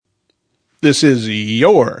This is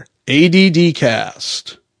your ADD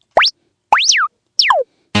Cast.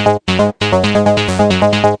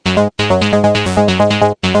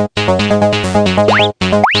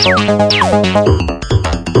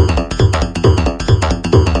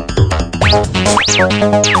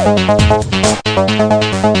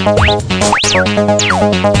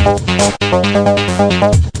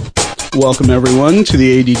 Welcome everyone to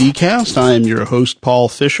the ADD Cast. I am your host, Paul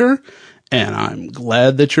Fisher, and I'm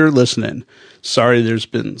glad that you're listening. Sorry there's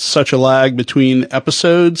been such a lag between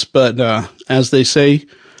episodes, but as they say,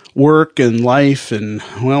 work and life and,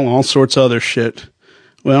 well, all sorts of other shit,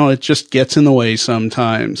 well, it just gets in the way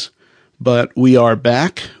sometimes. But we are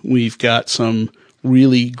back. We've got some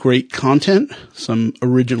really great content, some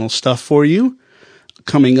original stuff for you.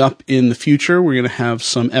 Coming up in the future, we're going to have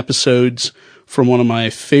some episodes from one of my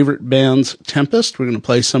favorite bands, Tempest. We're going to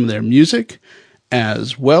play some of their music,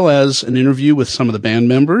 as well as an interview with some of the band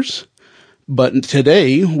members. But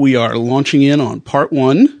today, we are launching in on part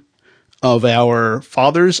one of our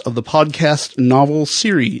Fathers of the Podcast novel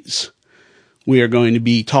series. We are going to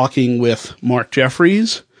be talking with Mark Jeffery,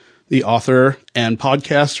 the author and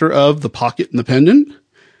podcaster of The Pocket and the Pendant.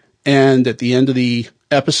 And at the end of the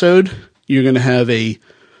episode, you're going to have a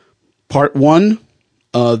part one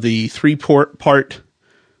of the three-part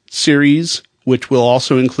series, which will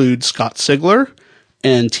also include Scott Sigler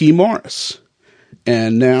and T. Morris.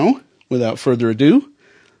 And now, without further ado,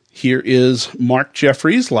 here is Mark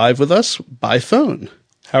Jeffery live with us by phone.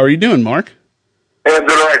 How are you doing, Mark? Hey, I'm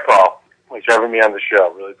doing all right, Paul. Thanks for having me on the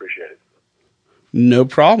show. Really appreciate it. No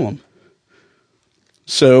problem.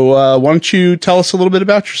 So, why don't you tell us a little bit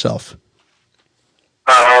about yourself?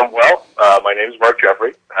 My name is Mark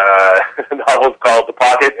Jeffery. The novel is called The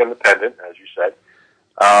Pocket and the Pendant, as you said.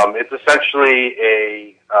 It's essentially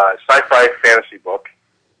a sci-fi fantasy book,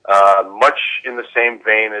 much in the same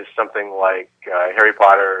vein as something like Harry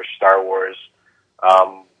Potter or Star Wars.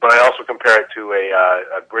 But I also compare it to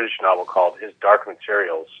a British novel called His Dark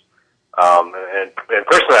Materials. And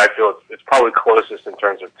personally, I feel it's probably closest in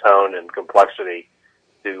terms of tone and complexity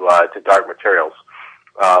to Dark Materials.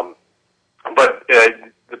 But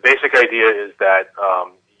the basic idea is that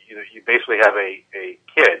you basically have a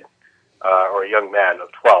kid or a young man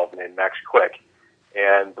of 12 named Max Quick,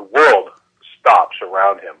 and the world stops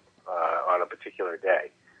around him on a particular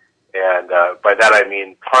day. And by that I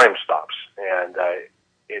mean time stops, and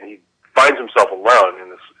he finds himself alone in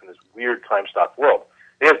this weird time-stopped world.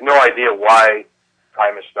 He has no idea why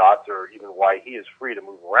time has stopped or even why he is free to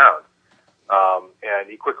move around. And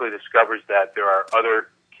he quickly discovers that there are other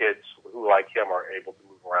kids who, like him, are able to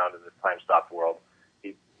move around in this time-stopped world.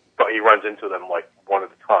 He runs into them like one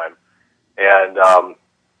at a time. And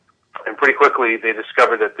pretty quickly they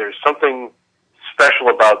discover that there's something special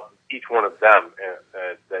about each one of them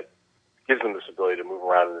that gives them this ability to move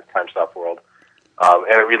around in this time-stopped world. And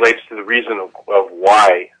it relates to the reason of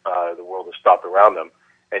why the world has stopped around them.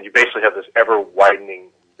 And you basically have this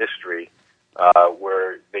ever-widening mystery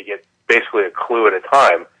where they get basically a clue at a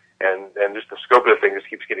time, and just the scope of the thing just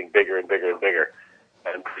keeps getting bigger and bigger and bigger.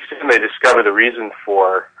 And pretty soon they discover the reason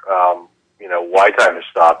for, why time has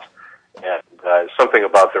stopped, and something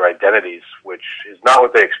about their identities, which is not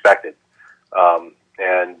what they expected.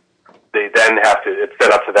 And they then it's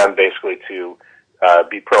set up to them basically to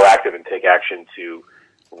be proactive and take action to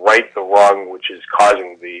right the wrong which is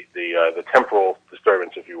causing the temporal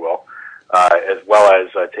disturbance, if you will, as well as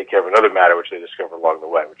take care of another matter which they discover along the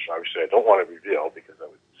way, which obviously I don't want to reveal because that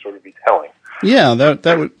would sort of be telling. Yeah,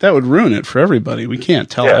 that would ruin it for everybody. We can't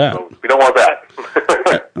tell that. So we don't want that.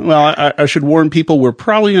 Well, I should warn people, we're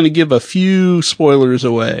probably going to give a few spoilers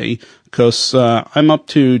away because I'm up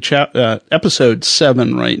to episode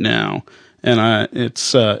 7 right now, and it's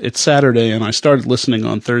Saturday, and I started listening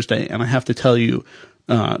on Thursday, and I have to tell you,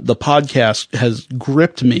 the podcast has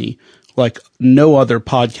gripped me like no other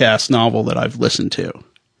podcast novel that I've listened to.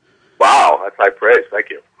 Wow, that's high praise. Thank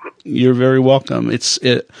you. You're very welcome.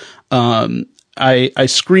 I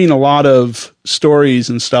screen a lot of stories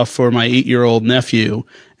and stuff for my 8-year-old nephew,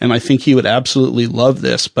 and I think he would absolutely love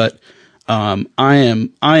this, but I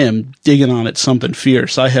am digging on it something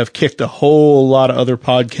fierce. I have kicked a whole lot of other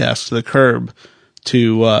podcasts to the curb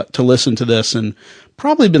to listen to this, and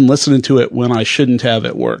probably been listening to it when I shouldn't have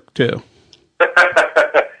at work too.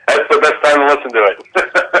 That's the best time to listen to it.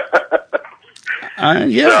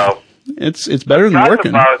 Yeah, so, it's better than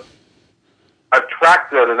working. I've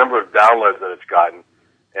tracked the number of downloads that it's gotten,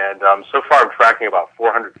 and so far I'm tracking about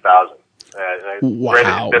 400,000. Wow.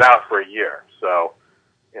 Granted, it's been out for a year, so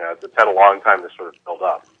it's had a long time to sort of build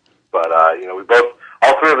up. But we both,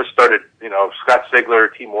 all three of us started. Scott Sigler,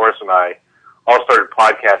 T. Morris, and I all started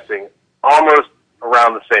podcasting almost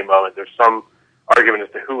around the same moment. There's some argument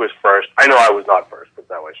as to who was first. I know I was not first, put it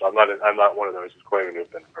that way. So I'm not one of those who's claiming to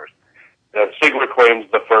have been first. Sigler claims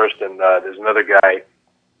the first, and there's another guy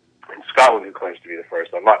in Scotland who claims to be the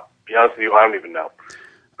first. I'm not, to be honest with you, I don't even know.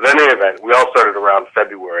 But in any event, we all started around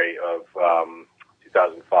February of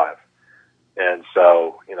 2005. And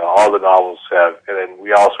so, all the novels have, and then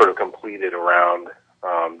we all sort of completed around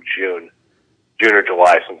June or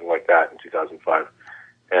July, something like that in 2005.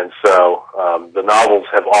 And so the novels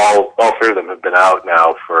have all three of them have been out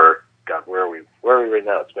now for, God, where are we right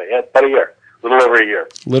now? It's about a year, a little over a year.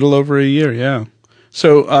 Little over a year, yeah.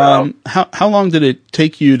 So how long did it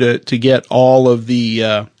take you to get all of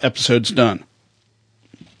the episodes done?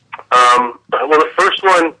 Well, the first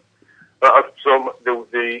one,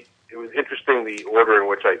 it was interesting the order in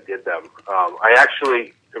which I did them. I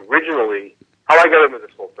actually originally, how I got into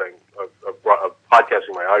this whole thing of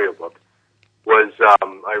podcasting my audiobook was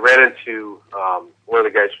I ran into one of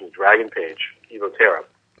the guys from the Dragon Page, Evo Terra,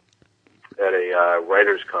 at a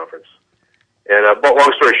writers conference. And but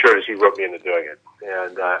long story short is he wrote me into doing it.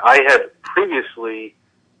 And I had previously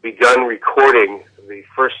begun recording the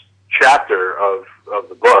first chapter of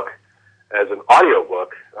the book as an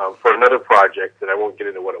audiobook for another project that I won't get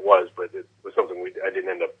into what it was, but it was something I didn't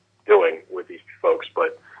end up doing with these folks.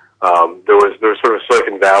 But there was sort of a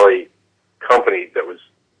Silicon Valley company that was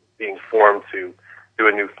being formed to do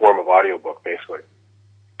a new form of audiobook, basically.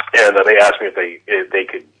 And they asked me if they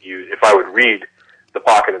could use, if I would read The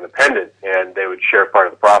Pocket and the Pendant, and they would share part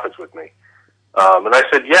of the profits with me. And I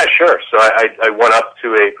said, yeah, sure. So I went up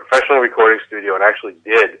to a professional recording studio and actually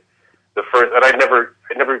did the first, and I'd never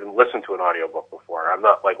even listened to an audiobook before. I'm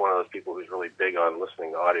not like one of those people who's really big on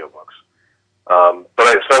listening to audiobooks. So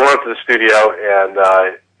I went up to the studio and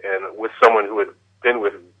with someone who had been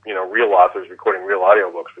with, real authors recording real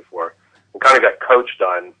audiobooks before, and kind of got coached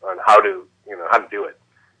on how to do it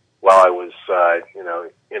while I was, in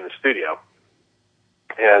the studio.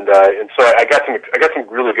 And so I got some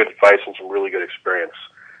really good advice and some really good experience.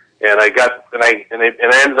 And I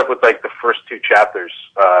ended up with like the first two chapters,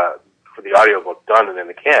 for the audiobook done and in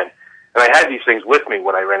the can. And I had these things with me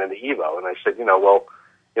when I ran into Evo, and I said, I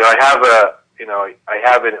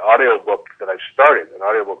have an audiobook that I've started, an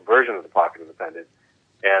audiobook version of The Pocket and the Pendant.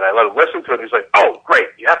 And I let him listen to it, and he's like, oh, great,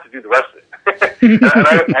 you have to do the rest of it.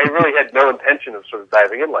 And I really had no intention of sort of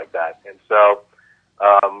diving in like that. And so,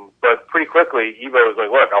 but pretty quickly, Evo was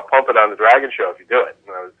like, look, I'll pump it on the Dragon Show if you do it,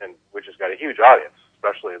 and which has got a huge audience,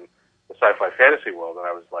 especially in the sci-fi fantasy world. And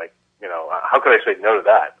I was like, how could I say no to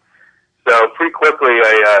that? So pretty quickly,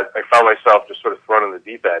 I found myself just sort of thrown in the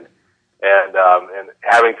deep end, and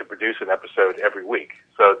having to produce an episode every week.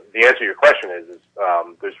 So the answer to your question is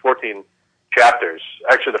there's 14 chapters.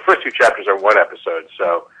 Actually, the first two chapters are one episode.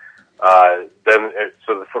 So once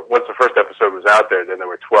the first episode was out there, then there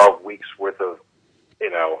were 12 weeks worth of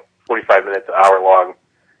 45 minutes, hour long,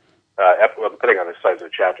 depending on the size of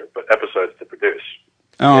the chapter, but episodes to produce.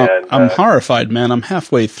 Oh, and, I'm horrified, man. I'm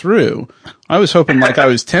halfway through. I was hoping like I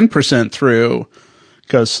was 10% through,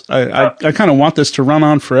 because I kind of want this to run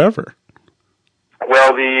on forever.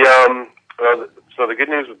 Well, so the good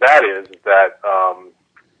news with that is that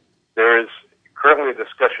there is currently a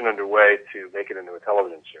discussion underway to make it into a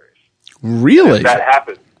television series. Really? If that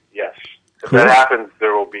happens, yes. If that happens,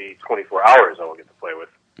 there will be 24 hours I will get to play with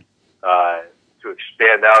to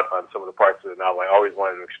expand out on some of the parts of the novel I always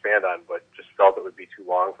wanted to expand on, but just felt it would be too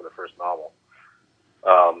long for the first novel.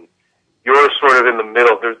 You're sort of in the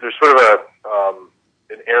middle. There's sort of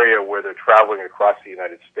an area where they're traveling across the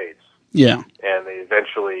United States. Yeah. And they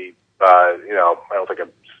eventually, I don't think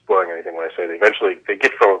I'm spoiling anything when I say they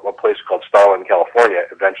get from a place called Starland, California,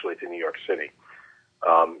 eventually to New York City,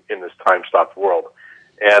 in this time-stopped world.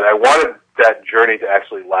 And I wanted that journey to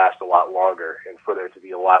actually last a lot longer and for there to be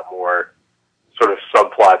a lot more sort of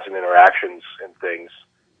subplots and interactions and things.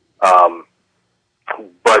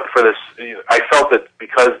 But for this, I felt that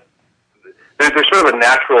because there's sort of a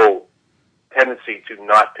natural tendency to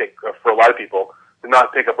not pick, for a lot of people, to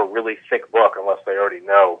not pick up a really thick book unless they already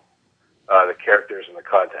know the characters and the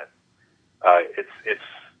content.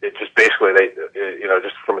 It's just basically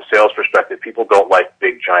just from a sales perspective, people don't like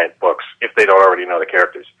big giant books if they don't already know the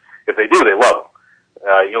characters. If they do, they love them.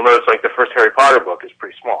 You'll notice like the first Harry Potter book is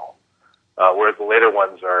pretty small, whereas the later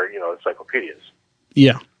ones are encyclopedias.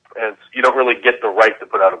 Yeah, and you don't really get the right to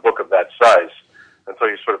put out a book of that size until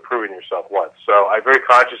you're sort of proving yourself once. So I very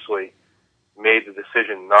consciously made the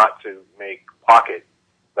decision not to make Pocket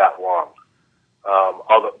that long.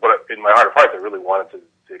 But in my heart of hearts, I really wanted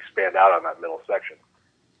to expand out on that middle section.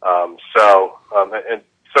 So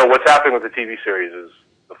what's happening with the TV series is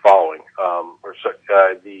the following.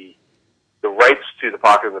 See the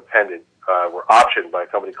Pocket and the Pendant were optioned by a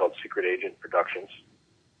company called Secret Agent Productions.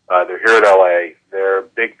 They're here in LA. Their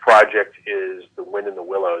big project is The Wind in the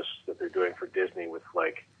Willows that they're doing for Disney with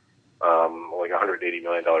like $180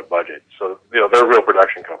 million budget. So, they're a real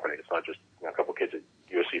production company. It's not just a couple kids at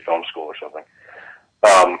USC Film School or something.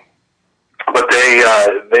 But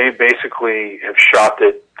they basically have shopped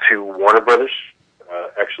it to Warner Brothers,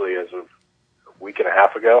 actually as of a week and a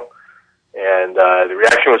half ago. And the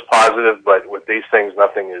reaction was positive, but with these things,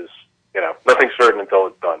 nothing's certain until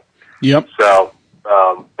it's done. Yep. So,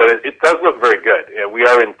 but it does look very good. We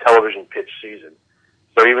are in television pitch season.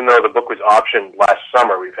 So even though the book was optioned last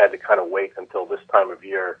summer, we've had to kind of wait until this time of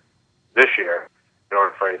year, this year, in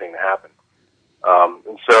order for anything to happen.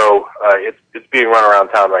 And so it's being run around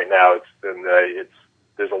town right now.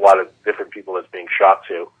 There's a lot of different people that's being shot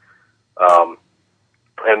to.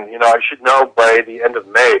 And I should know by the end of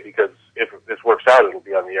May, because if this works out, it'll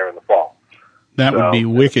be on the air in the fall. That would be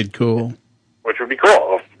wicked cool. Which would be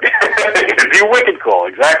cool. It'd be wicked cool,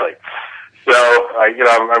 exactly. So,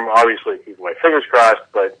 I'm obviously keeping my fingers crossed,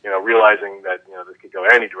 but, realizing that, this could go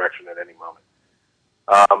any direction at any moment.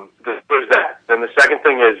 There's that. Then the second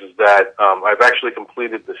thing is that I've actually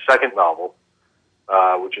completed the second novel,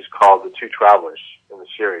 which is called The Two Travelers in the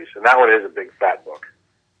series, and that one is a big fat book.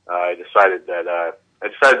 I decided the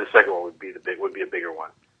second one would be a bigger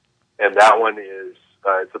one, and that one is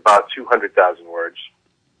it's about 200,000 words,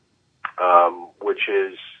 which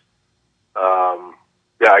is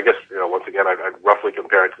I guess once again I'd roughly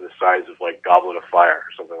compare it to the size of like Goblet of Fire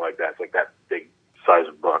or something like that. It's like that big size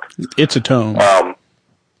of book. It's a tome. And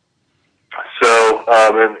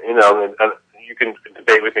you can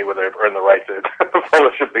debate with me whether I've earned the right to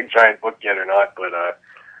publish a big giant book yet or not, but I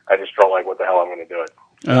just felt like, what the hell, I'm going to do it.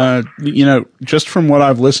 Just from what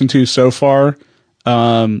I've listened to so far,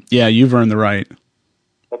 you've earned the right.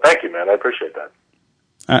 Well, thank you, man. I appreciate that.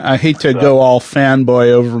 I hate to go all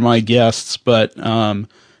fanboy over my guests, but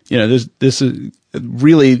this is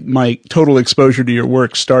really my total exposure to your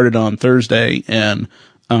work started on Thursday, and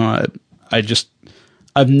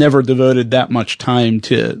I've never devoted that much time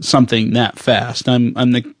to something that fast. I'm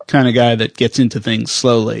the kind of guy that gets into things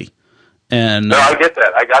slowly. And no, I get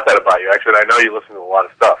that. I got that about you. Actually, I know you listen to a lot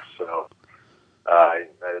of stuff, so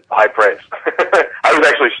it's high praise. I was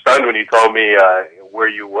actually stunned when you told me where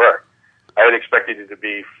you were. I had expected you to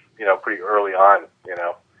be, pretty early on,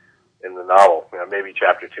 in the novel, maybe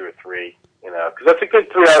chapter 2 or 3, because that's a good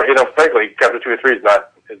 3 hour. Frankly, chapter 2 or 3 is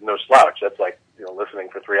no slouch. That's like listening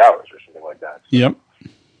for 3 hours or something like that. Yep.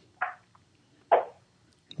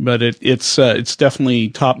 But it's definitely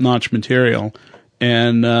top-notch material,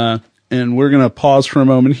 and we're gonna pause for a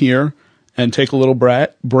moment here and take a little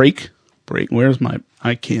break. Where's my?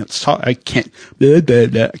 I can't talk. I can't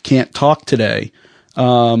talk today.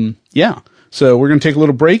 So we're gonna take a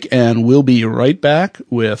little break, and we'll be right back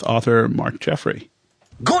with author Mark Jeffery.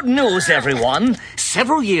 Good news, everyone.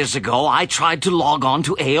 Several years ago, I tried to log on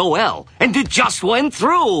to AOL, and it just went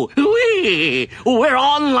through. Whee! We're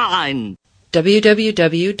online.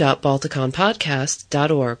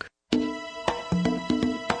 www.balticonpodcast.org.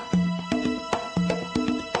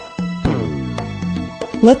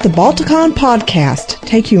 Let the Balticon Podcast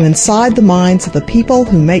take you inside the minds of the people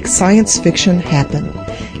who make science fiction happen.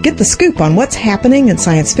 Get the scoop on what's happening in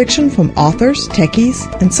science fiction from authors, techies,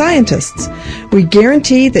 and scientists. We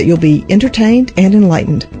guarantee that you'll be entertained and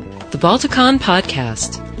enlightened. The Balticon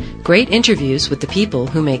Podcast. Great interviews with the people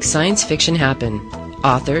who make science fiction happen.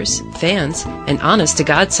 Authors, fans, and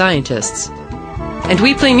honest-to-God scientists. And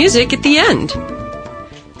we play music at the end.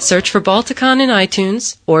 Search for Balticon in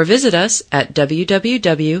iTunes or visit us at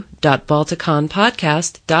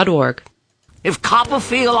www.balticonpodcast.org. If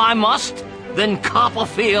Copperfield I must, then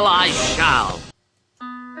Copperfield I shall.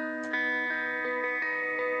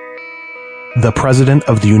 The President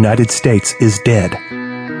of the United States is dead.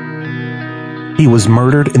 He was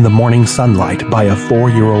murdered in the morning sunlight by a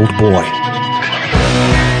 4-year-old boy.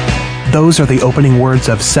 Those are the opening words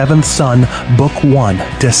of Seventh Son, Book 1,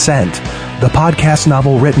 Descent, the podcast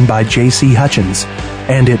novel written by J.C. Hutchins,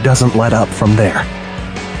 and it doesn't let up from there.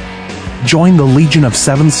 Join the legion of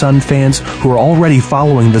Seventh Son fans who are already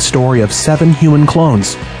following the story of 7 human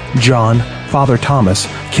clones, John, Father Thomas,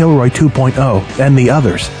 Kilroy 2.0, and the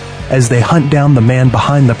others, as they hunt down the man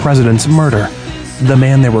behind the president's murder, the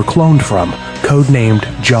man they were cloned from, codenamed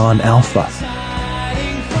John Alpha.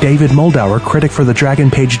 David Moldauer, critic for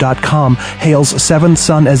thedragonpage.com, hails Seventh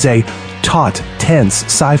Son as a taut, tense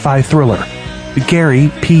sci-fi thriller. Gary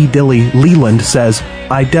P. Dilly Leland says,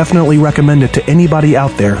 I definitely recommend it to anybody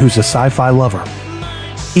out there who's a sci-fi lover.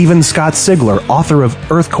 Even Scott Sigler, author of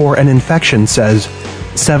Earthcore and Infection, says,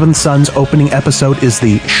 Seventh Son's opening episode is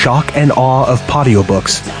the shock and awe of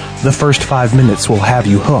Podiobooks. The first 5 minutes will have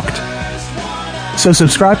you hooked. So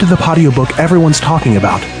subscribe to the Podiobook everyone's talking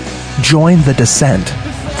about. Join the descent.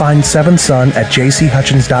 Find Seventh Son at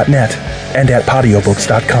jchutchins.net and at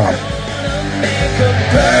podiobooks.com.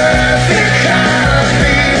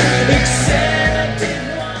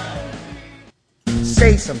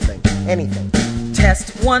 Say something. Anything.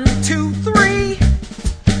 Test 1, 2, 3.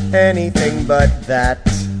 Anything but that.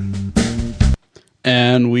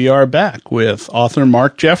 And we are back with author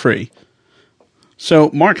Mark Jeffery. So,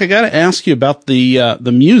 Mark, I got to ask you about the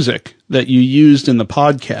music that you used in the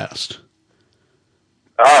podcast.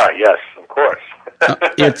 Yes, of course.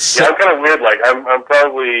 It's I'm kind of weird. Like I'm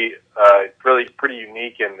probably really pretty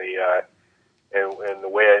unique in the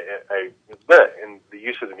way in the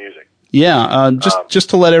use of the music. Yeah, just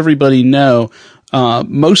to let everybody know,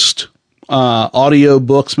 most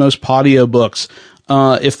audiobooks, most Podiobooks,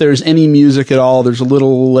 if there's any music at all, there's a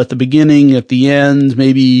little at the beginning, at the end,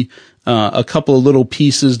 maybe a couple of little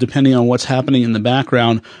pieces depending on what's happening in the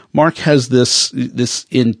background. Mark has this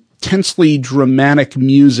intensely dramatic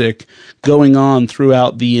music going on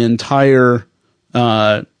throughout the entire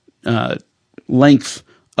length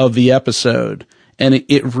of the episode, and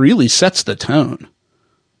it really sets the tone.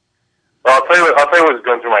 Well, I'll tell you what's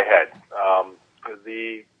going through my head.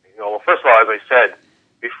 First of all, as I said,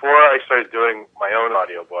 before I started doing my own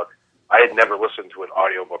audiobook, I had never listened to an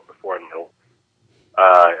audiobook before in my life.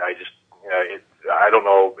 I don't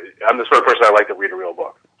know. I'm the sort of person I like to read a real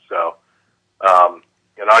book. So,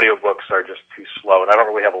 and audiobooks are just too slow, and I don't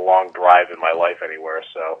really have a long drive in my life anywhere,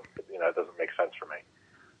 so, it doesn't make sense for me.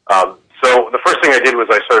 So the first thing I did was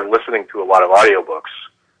I started listening to a lot of audiobooks,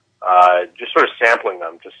 just sort of sampling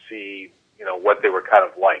them to see, what they were kind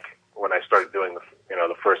of like when I started doing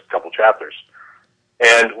the first couple chapters.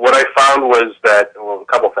 And what I found was that, a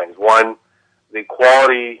couple things. One, the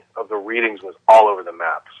quality of the readings was all over the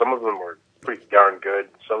map. Some of them were pretty darn good.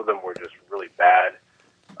 Some of them were just really bad.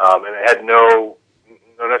 And it had no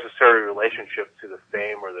necessary relationship to the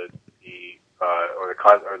fame or the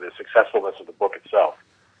successfulness of the book itself.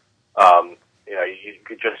 You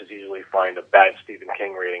could just as easily find a bad Stephen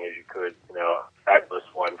King reading as you could, a fabulous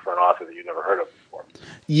one for an author that you've never heard of before.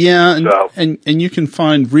 Yeah, and you can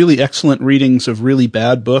find really excellent readings of really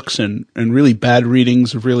bad books and really bad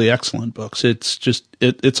readings of really excellent books. It's just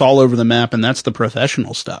it's all over the map, and that's the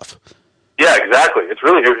professional stuff. Yeah, exactly. It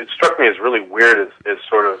struck me as really weird as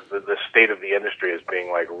sort of the state of the industry as being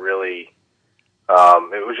like really,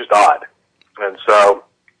 it was just odd. And so,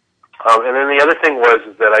 and then the other thing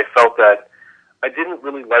is that I felt that I didn't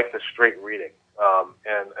really like the straight reading.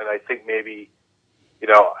 And I think maybe,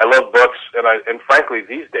 I love books, and frankly,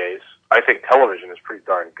 these days, I think television is pretty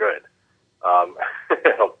darn good. A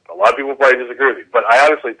lot of people probably disagree with me, but I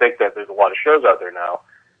honestly think that there's a lot of shows out there now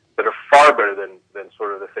that are far better than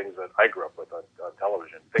sort of the things that I grew up with on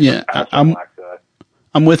television. Yeah,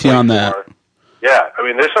 I'm with you on that. Yeah,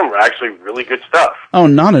 there's some actually really good stuff. Oh,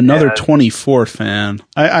 not another 24 fan.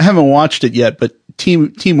 I haven't watched it yet, but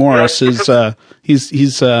T. Morris is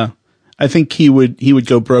he's I think he would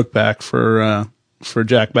go Brokeback for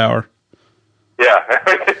Jack Bauer. Yeah,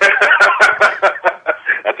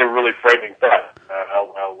 that's a really frightening thought.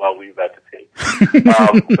 I'll leave that to T.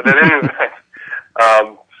 But at any event,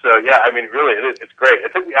 so yeah, really, it's great. I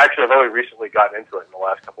think I've only recently gotten into it in the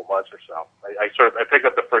last couple months or so. I picked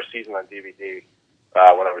up the first season on DVD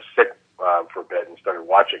when I was sick for a bit and started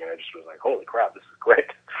watching, and I just was like, holy crap, this is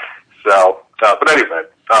great. So, but anyway,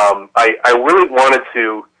 I really wanted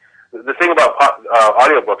to. The thing about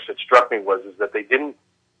audiobooks that struck me is that they didn't.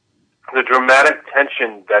 The dramatic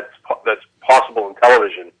tension that's possible in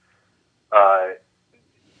television,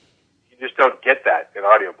 you just don't get that in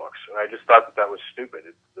audiobooks. And I just thought that was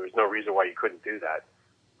stupid. There was no reason why you couldn't do that.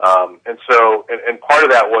 And so, and part of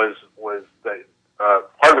that was that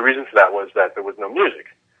part of the reason for that was that there was no music.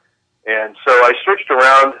 And so I searched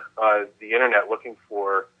around the internet looking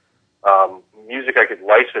for music I could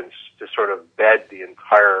license to sort of bed the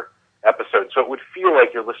entire episode, so it would feel like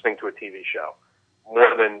you're listening to a TV show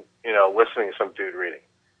more than listening to some dude reading.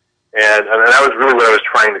 And that was really what I was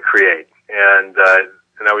trying to create. And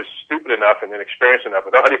I was stupid enough and inexperienced enough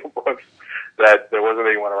with audiobooks that there wasn't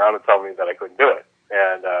anyone around to tell me that I couldn't do it,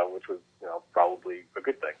 and which was probably a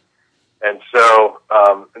good thing. And so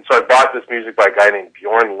I bought this music by a guy named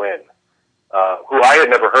Bjorn Lynn, who I had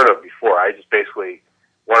never heard of before. I just basically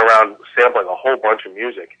went around sampling a whole bunch of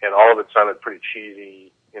music, and all of it sounded pretty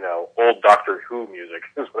cheesy, old Doctor Who music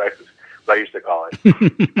is what I used to call it.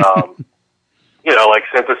 Like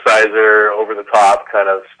synthesizer, over the top kind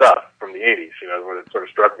of stuff from the 80s, what it sort of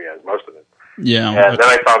struck me as, most of it. Yeah. And then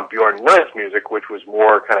I found Bjorn Lynn's music, which was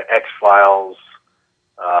more kind of X-Files,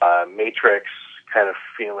 Matrix kind of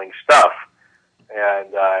feeling stuff.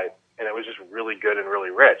 And it was just really good and really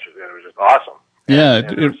rich. And it was just awesome. Yeah,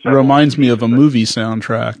 and it reminds me of a movie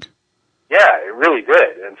soundtrack. Yeah, it really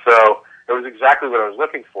did. And so it was exactly what I was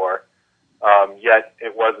looking for. Yet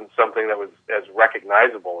it wasn't something that was as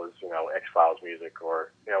recognizable as, X-Files music,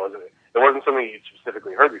 or, it wasn't something you'd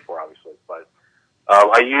specifically heard before, obviously. But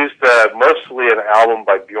I used mostly an album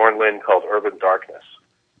by Bjorn Lynn called Urban Darkness.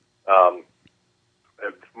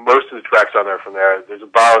 Most of the tracks on there from there, there's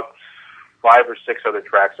about 5 or 6 other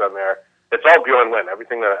tracks on there. It's all Bjorn Lynn.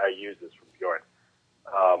 Everything that I used is from Bjorn.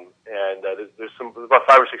 There's about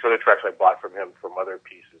 5 or 6 other tracks I bought from him from other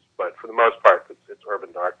pieces, but for the most part, it's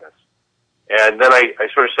Urban Darkness. And then I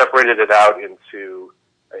sort of separated it out into,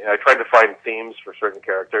 I tried to find themes for certain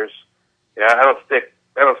characters. Yeah, I don't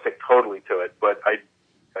stick totally to it, but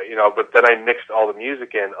but then I mixed all the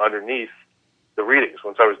music in underneath the readings.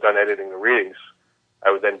 Once I was done editing the readings,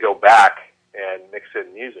 I would then go back and mix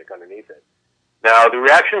in music underneath it. Now, the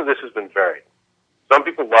reaction to this has been varied. Some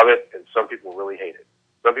people love it, and some people really hate it.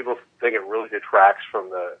 Some people think it really detracts from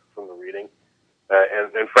the reading,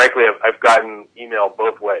 and frankly, I've gotten email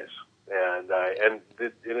both ways, and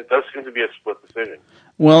it does seem to be a split decision.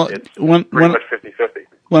 Well, it's pretty much 50-50.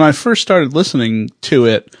 When I first started listening to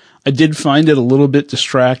it, I did find it a little bit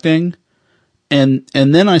distracting, and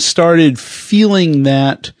then I started feeling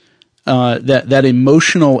that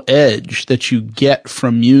emotional edge that you get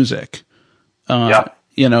from music.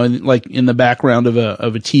 Like in the background of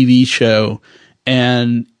a TV show,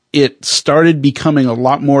 and it started becoming a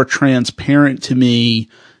lot more transparent to me.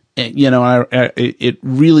 And, it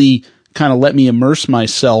really kind of let me immerse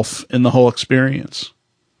myself in the whole experience.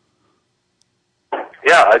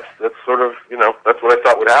 Yeah, that's sort of, that's what I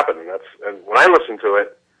thought would happen. And when I listened to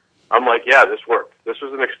it, I'm like, yeah, this worked. This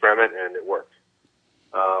was an experiment, and it worked.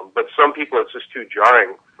 But some people, it's just too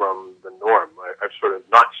jarring from the norm. I've sort of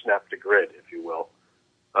not snapped a grid, if you will.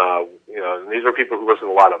 And these are people who listen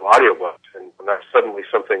to a lot of audiobooks, and that's suddenly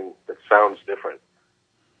something that sounds different.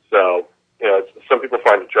 So, some people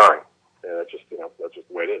find it jarring. And that's just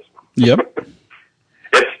the way it is. Yep.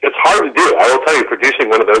 It's hard to do. I will tell you, producing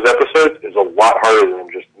one of those episodes is a lot harder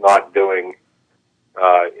than just not doing,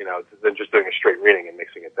 than just doing a straight reading and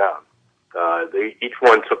mixing it down. Each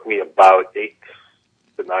one took me about 8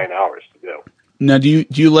 to 9 hours to do. Now, do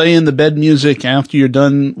you lay in the bed music after you're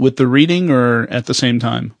done with the reading, or at the same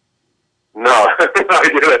time? No, I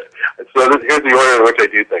do it. So here's the order in which I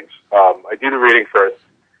do things. I do the reading first,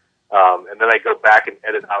 and then I go back and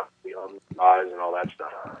edit out the eyes and all that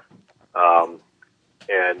stuff.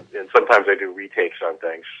 And sometimes I do retakes on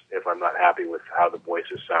things if I'm not happy with how the voice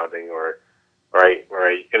is sounding, or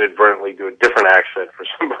I inadvertently do a different accent for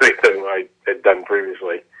somebody that I had done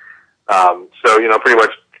previously. So pretty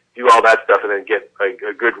much do all that stuff and then get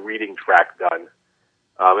a good reading track done.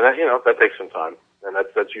 And that takes some time, and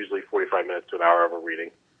that's usually 45 minutes to an hour of a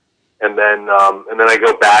reading. And then I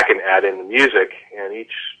go back and add in the music, and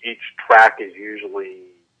each track is usually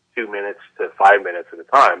 2 minutes to 5 minutes at a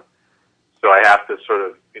time. So I have to sort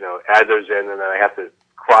of, add those in, and then I have to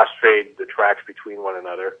crossfade the tracks between one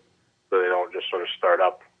another so they don't just sort of start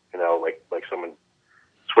up, like someone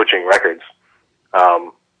switching records.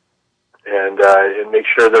 And make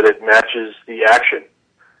sure that it matches the action,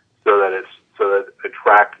 so that the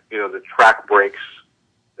track, the track breaks,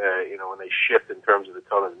 when they shift in terms of the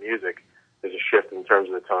tone of the music, there's a shift in terms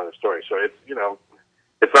of the tone of the story. So it's,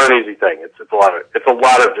 it's not an easy thing. It's a lot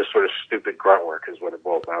of just sort of stupid grunt work is what it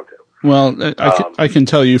boils down to. Well, I can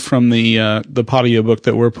tell you from the Podiobook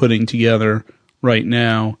that we're putting together right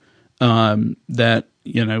now, that,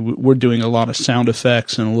 we're doing a lot of sound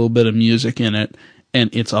effects and a little bit of music in it, and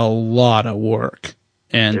it's a lot of work.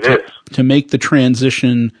 And to make the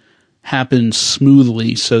transition happen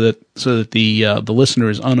smoothly so that the listener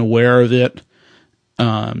is unaware of it,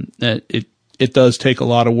 that it does take a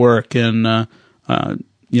lot of work, and I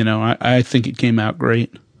think it came out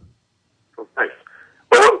great. Nice.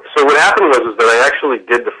 Well, so what happened was that I actually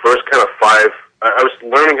did the first kind of 5. I was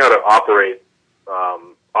learning how to operate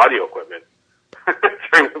audio equipment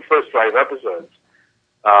during the first 5 episodes.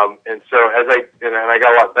 And so and I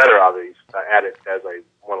got a lot better at it as I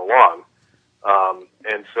went along.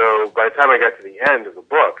 And so by the time I got to the end of the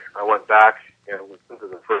book, I went back and listened to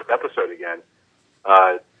the first episode again,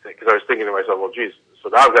 because I was thinking to myself, well, geez, so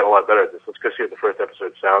now I've gotten a lot better at this. Let's go see what the first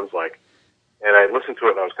episode sounds like. And I listened to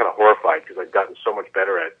it, and I was kind of horrified because I'd gotten so much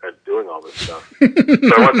better at doing all this stuff. So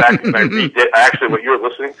I went back and I redid, actually what you were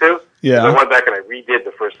listening to. Yeah. I went back and I redid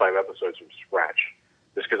the first 5 episodes from scratch.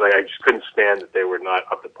 just because I just couldn't stand that they were not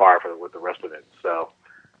up to par with the rest of it. So,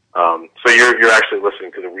 so you're actually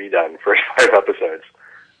listening to the redone first 5 episodes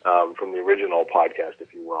from the original podcast,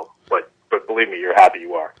 if you will. But believe me, you're happy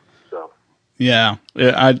you are. So. Yeah,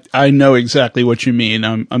 I know exactly what you mean.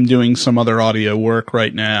 I'm doing some other audio work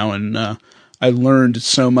right now, and I learned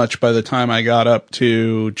so much by the time I got up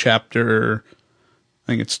to chapter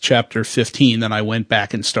 15, that I went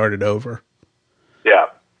back and started over. Yeah.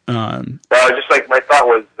 Just like my thought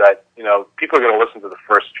was that, people are going to listen to the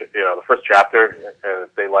first chapter, and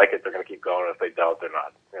if they like it, they're going to keep going. If they don't, they're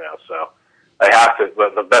not. So I have to.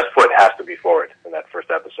 The best foot has to be forward in that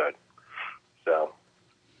first episode. So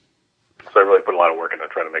I really put a lot of work into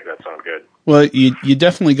trying to make that sound good. Well, you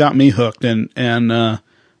definitely got me hooked, and I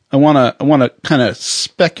want to kind of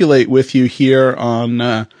speculate with you here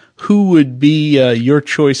on who would be your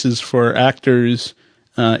choices for actors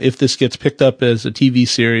if this gets picked up as a TV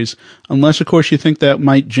series, unless, of course, you think that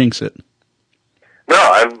might jinx it. No,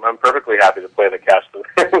 I'm perfectly happy to play the cast of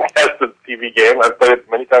the TV game. I've played it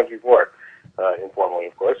many times before, informally,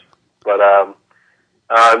 of course. But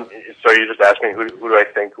so you're just asking who do I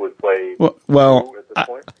think would play? Well, at this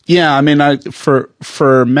point? Yeah. I mean,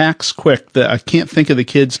 for Max Quick, I can't think of the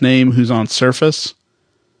kid's name who's on Surface.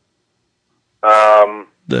 I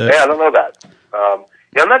don't know that.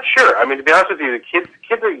 I'm not sure. I mean, to be honest with you, the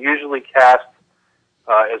kids are usually cast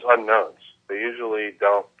as unknowns. They usually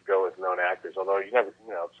don't go with known actors. Although you never,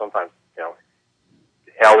 sometimes,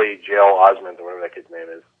 Haley Jail Osmond or whatever that kid's name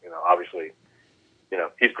is. Obviously,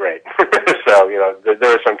 he's great. So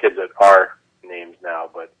there are some kids that are names now,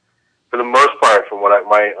 but for the most part, from what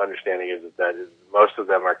my understanding is that most of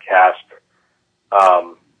them are cast.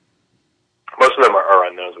 Most of them are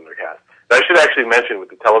unknowns when they're cast. Now, I should actually mention with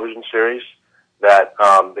the television series that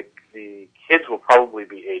the kids will probably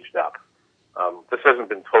be aged up. This hasn't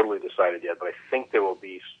been totally decided yet, but I think they will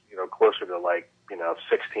be, closer to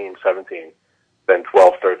 16, 17 than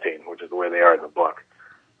 12, 13, which is the way they are in the book.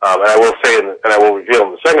 And I will say, and I will reveal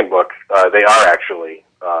in the second book, they are actually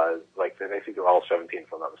I think they're all 17,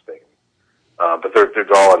 if I'm not mistaken. But they're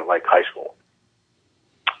all in high school.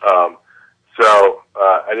 So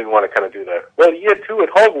I didn't want to kind of do the year 2 at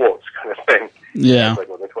Hogwarts kind of thing. Yeah. It's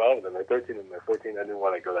they're 12, and then they're 13, and they're 14. I didn't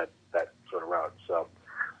want to go that sort of route. So,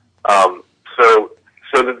 so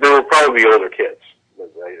there will probably be older kids.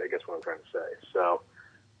 I guess what I'm trying to say. So,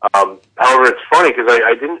 however, it's funny because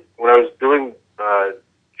I didn't when I was doing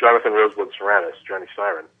Jonathan Rosewood Serranis, Johnny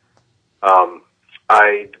Siren.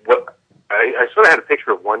 I sort of had a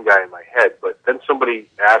picture of one guy in my head, but then somebody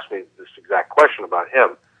asked me this exact question about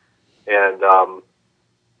him, and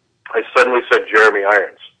I suddenly said Jeremy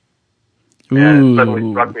Irons. Ooh. And it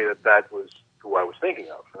suddenly struck me that was who I was thinking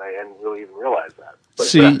of, and I hadn't really even realized that.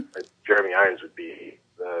 But Jeremy Irons would be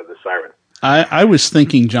the Siren. I was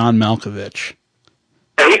thinking John Malkovich.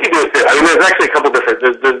 Yeah, he could do it too. I mean, there's actually a couple different.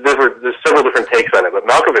 There's several different takes on it, but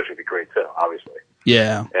Malkovich would be great too, obviously.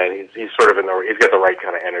 Yeah, and he's sort of he's got the right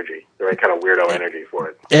kind of energy, the right kind of weirdo energy for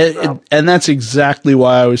it. And that's exactly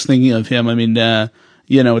why I was thinking of him. I mean,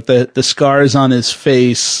 with the scars on his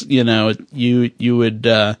face, you would,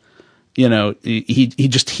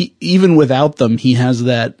 he even without them, he has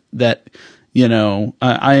that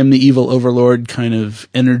I am the evil overlord kind of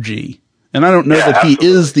energy. And I don't know that absolutely.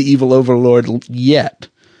 He is the evil overlord yet,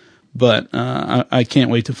 but I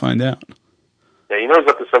can't wait to find out. Yeah, he knows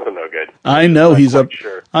up to something no good. I know he's up.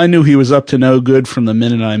 Sure. I knew he was up to no good from the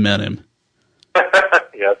minute I met him.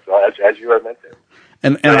 Yes, as you are meant to.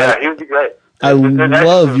 And he would be great. I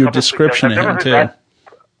love your description of him too. I'm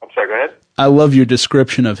sorry. Go ahead. I love your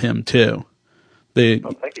description of him too. Thank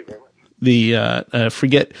you very much. I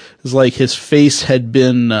forget. It's like his face had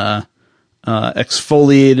been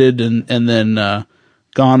exfoliated and then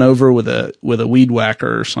gone over with a weed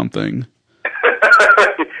whacker or something.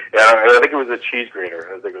 Yeah, I think it was a cheese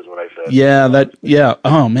grater. I think was what I said. Yeah.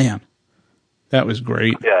 Oh man, that was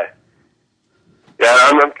great. Yeah.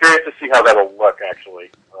 I'm curious to see how that'll look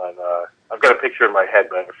actually. I've got a picture in my head,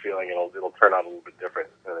 but I have a feeling it'll turn out a little bit different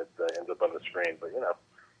than it ends up on the screen. But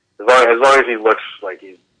as long as he looks like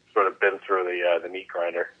he's sort of been through the meat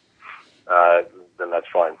grinder, then that's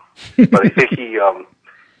fine. But I think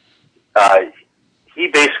he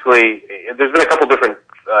basically there's been a couple different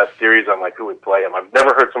theories on who would play him. I've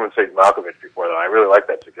never heard someone say Malkovich before, though. I really like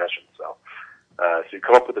that suggestion. So you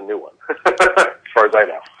come up with a new one, as far as I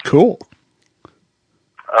know. Cool.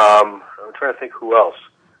 I'm trying to think who else.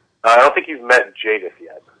 I don't think you've met Jadith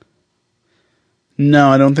yet. No,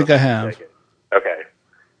 I don't think I have. Okay.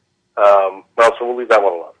 Well, so we'll leave that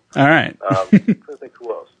one alone. All right. I'm trying to think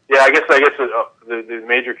who else. Yeah, I guess the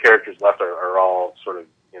major characters left are all sort of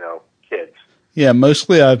kids. Yeah,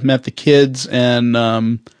 mostly I've met the kids and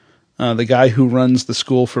the guy who runs the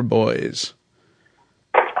school for boys.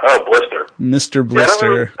 Oh, Blister. Mr.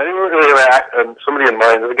 Blister. I didn't really have somebody in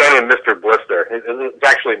mind. There's a guy named Mr. Blister. It's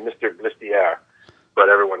actually Mr. Blistier, but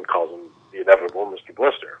everyone calls him the inevitable Mr.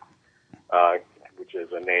 Blister, which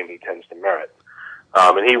is a name he tends to merit.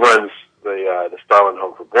 And he runs the Starland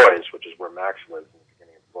Home for Boys, which is where Max lives in the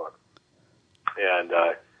beginning of the book. And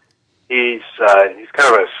he's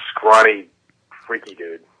kind of a scrawny, freaky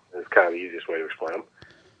dude. Is kind of the easiest way to explain him.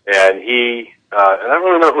 And and I don't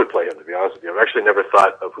really know who would play him, to be honest with you. I've actually never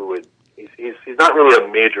thought of who would. He's not really a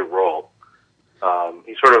major role.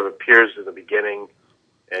 He sort of appears in the beginning,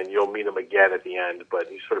 and you'll meet him again at the end. But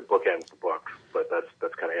he sort of bookends the book. But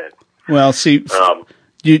that's kind of it. Well, see,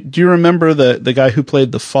 do you remember the guy who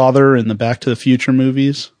played the father in the Back to the Future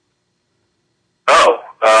movies? Oh,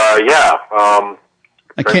 yeah.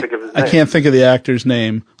 I can't think of the actor's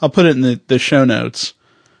name. I'll put it in the show notes.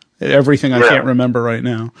 Everything I can't remember right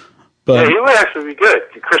now. But yeah, he would actually be good.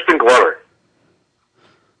 Crispin Glover.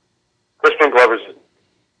 Crispin Glover's.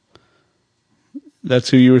 That's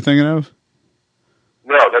who you were thinking of?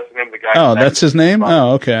 No, that's the name of the guy. Oh, that's his name?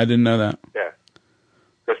 Oh, okay. I didn't know that. Yeah.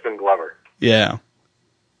 Crispin Glover. Yeah.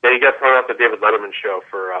 Yeah, he got thrown off the David Letterman show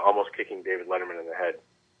for almost kicking David Letterman in the head.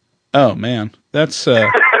 Oh, man. That's...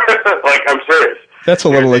 like, I'm serious. That's a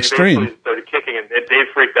little extreme. They started kicking, and Dave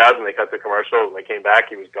freaked out, and they cut the commercial. When they came back,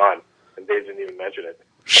 he was gone, and Dave didn't even mention it.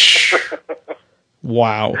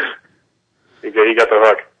 Wow. He got the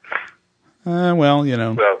hook. Well,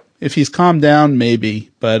 if he's calmed down,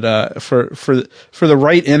 maybe. But for the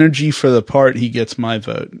right energy for the part, he gets my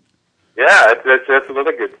vote. Yeah, that's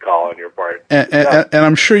another good call on your part. And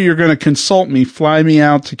I'm sure you're going to consult me, fly me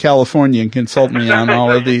out to California and consult me on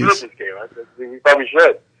all of these. You probably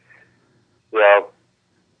should. Yeah.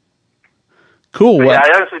 Cool. Yeah,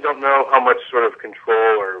 I honestly don't know how much sort of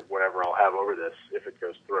control or whatever I'll have over this if it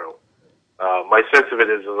goes through. My sense of it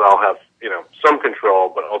is I'll have, some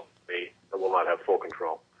control, but ultimately I will not have full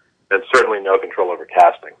control. And certainly no control over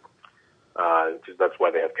casting. That's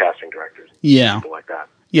why they have casting directors. Yeah. People like that.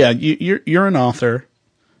 Yeah, you're an author.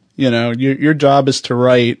 Your job is to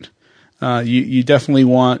write. You definitely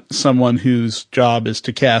want someone whose job is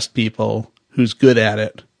to cast people who's good at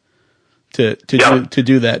it to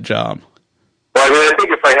do that job. Well, I mean, I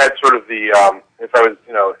think if I had sort of if I was,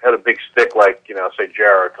 had a big stick like, say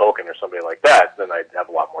J.R.R. Tolkien or somebody like that, then I'd have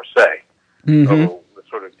a lot more say. Mm-hmm. So the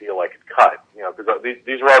sort of deal I could cut, because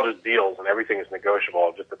these are all just deals and everything is negotiable.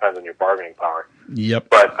 It just depends on your bargaining power. Yep.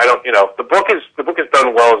 But I don't, the book is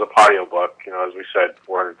done well as a Podiobook. As we said,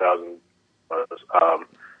 400,000.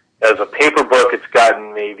 As a paper book, it's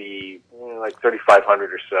gotten maybe like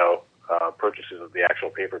 3,500 or so purchases of the actual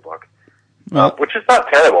paper book. Which is not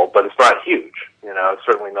terrible, but it's not huge. It's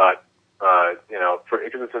certainly not,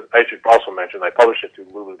 because I should also mention I publish it through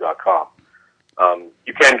Lulu.com.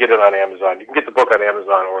 You can get it on Amazon. You can get the book on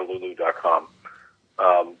Amazon or Lulu.com.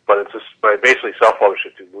 But I basically self-publish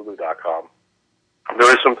it through Lulu.com.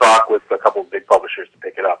 There is some talk with a couple of big publishers to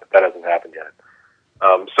pick it up, but that hasn't happened yet.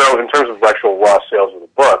 So in terms of actual raw sales of the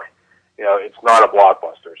book, it's not a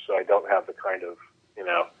blockbuster, so I don't have the kind of,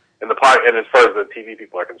 and as far as the TV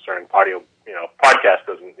people are concerned, podcast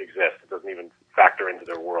doesn't exist. It doesn't even factor into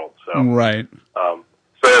their world. So right.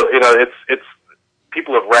 It's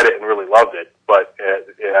people have read it and really loved it, but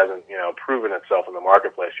it hasn't proven itself in the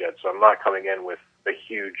marketplace yet. So I'm not coming in with a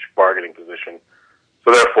huge bargaining position.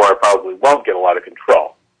 So therefore, I probably won't get a lot of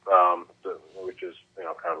control, which is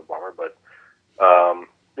kind of a bummer. But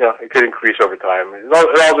it could increase over time. It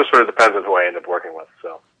all just sort of depends on who I end up working with.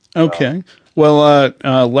 So. Okay. Well,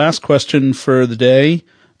 last question for the day.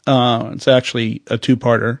 It's actually a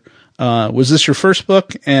two-parter. Was this your first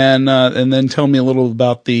book? And then tell me a little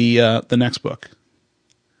about the next book.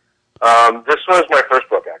 This was my first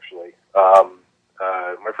book, actually.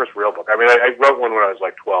 My first real book. I mean, I wrote one when I was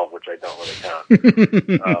like 12, which I don't really count.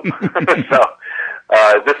 So,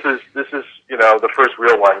 this is the first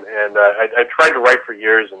real one. And, I tried to write for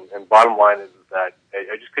years and bottom line is that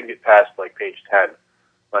I just couldn't get past like page 10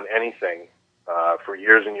 on anything, for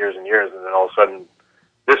years and years and years. And then all of a sudden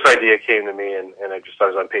this idea came to me and I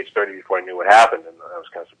was on page 30 before I knew what happened. And I was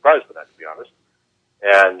kind of surprised by that, to be honest.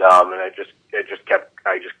 And I just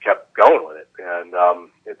kept going with it. And,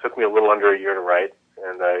 it took me a little under a year to write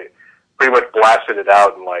and I pretty much blasted it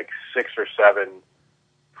out in like 6 or 7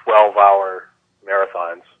 12-hour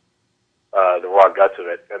marathons, the raw guts of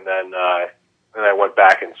it. And then I went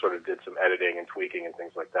back and sort of did some editing and tweaking and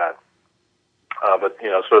things like that. But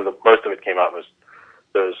sort of most of it came out was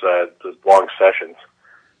those long sessions.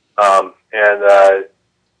 And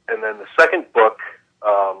then the second book,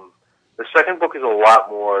 The second book is a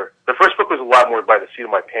lot more. The first book was a lot more by the seat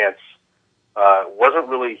of my pants. It wasn't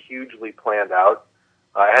really hugely planned out.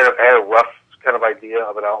 I had a rough kind of idea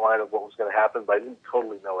of an outline of what was going to happen, but I didn't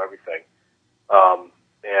totally know everything.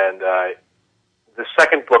 The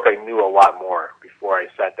second book, I knew a lot more before I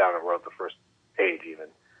sat down and wrote the first page, even.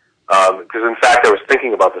 Because, in fact, I was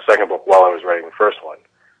thinking about the second book while I was writing the first one.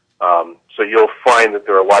 So you'll find that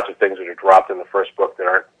there are lots of things that are dropped in the first book that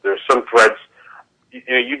aren't. There's some threads.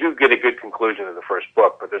 You do get a good conclusion in the first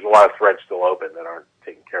book, but there's a lot of threads still open that aren't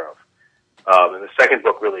taken care of. And the second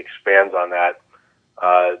book really expands on that.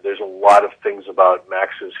 There's a lot of things about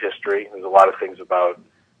Max's history. There's a lot of things about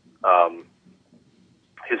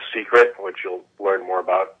his secret, which you'll learn more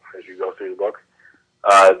about as you go through the book.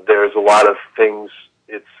 There's a lot of things.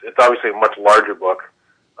 It's obviously a much larger book.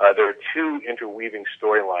 There are two interweaving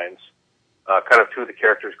storylines. Kind of two of the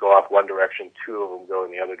characters go off one direction, two of them go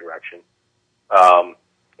in the other direction.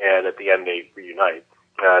 And at the end they reunite.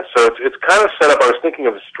 So it's kind of set up. I was thinking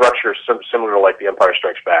of a structure similar to like The Empire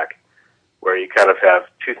Strikes Back, where you kind of have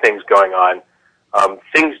two things going on.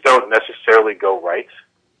 Things don't necessarily go right,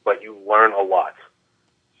 but you learn a lot.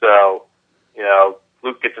 So,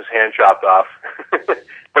 Luke gets his hand chopped off,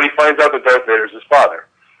 but he finds out that Darth Vader's his father.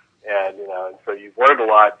 And, and so you've learned a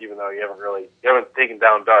lot, even though you haven't taken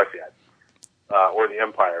down Darth yet, or the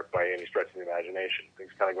Empire by any stretch of the imagination.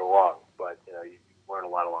 Things kind of go wrong, but, you learn a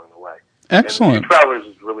lot along the way. Excellent. And Two Travelers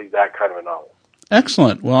is really that kind of a novel.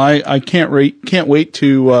 Excellent. Well, I can't wait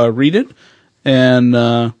to read it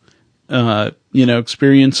and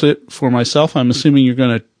experience it for myself. I'm assuming you're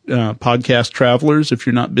going to podcast Travelers if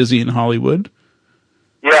you're not busy in Hollywood.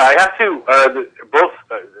 Yeah, I have to.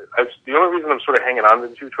 The only reason I'm sort of hanging on to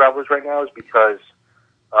the Two Travelers right now is because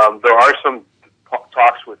there are some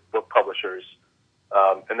talks with book publishers,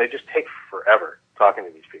 and they just take forever talking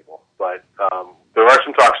to these people. But there are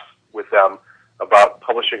some talks with them about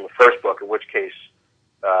publishing the first book, in which case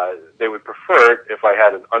they would prefer if I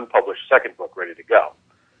had an unpublished second book ready to go.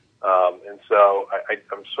 And so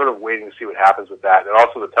I'm sort of waiting to see what happens with that. And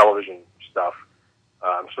also the television stuff,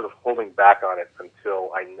 I'm sort of holding back on it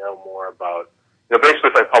until I know more about, basically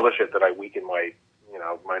if I publish it, that I weaken my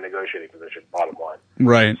negotiating position, bottom line.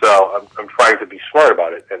 Right. So I'm trying to be smart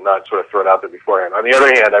about it and not sort of throw it out there beforehand. On the other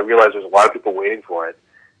hand, I realize there's a lot of people waiting for it,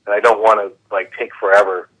 and I don't want to, take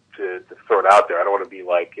forever to throw it out there. I don't want to be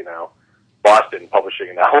like, Boston publishing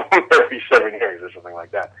an album every 7 years or something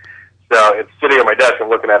like that. So it's sitting on my desk. I'm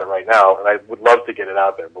looking at it right now, and I would love to get it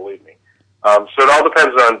out there, believe me. So it all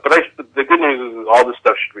depends on, but the good news is all this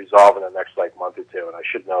stuff should resolve in the next, month or two, and I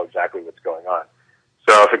should know exactly what's going on.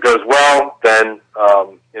 So if it goes well, then,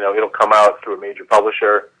 it'll come out through a major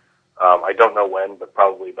publisher. I don't know when, but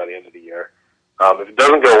probably by the end of the year. If it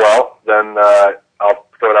doesn't go well, then, I'll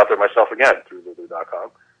throw it out there myself again through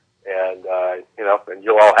Lulu.com. And, and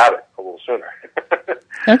you'll all have it a little sooner.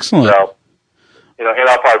 Excellent. So, and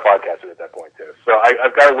I'll probably podcast it at that point too. So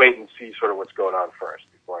I've got to wait and see sort of what's going on first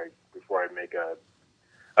before I make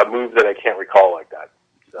a move that I can't recall like that.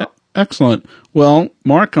 So. Excellent. Well,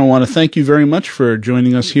 Mark, I want to thank you very much for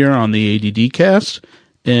joining us here on the ADD Cast.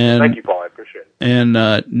 And thank you, Paul. I appreciate it. And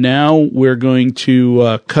now we're going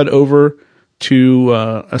to cut over to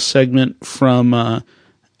a segment from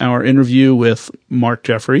our interview with Mark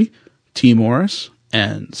Jeffery, T. Morris,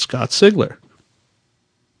 and Scott Sigler.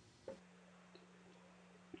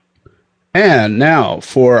 And now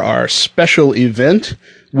for our special event,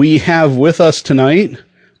 we have with us tonight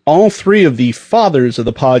all three of the fathers of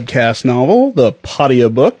the podcast novel, the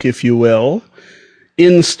Podiobook, if you will.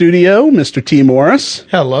 In studio, Mr. T. Morris.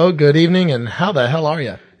 Hello, good evening, and how the hell are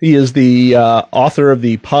you? He is the author of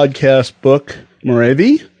the podcast book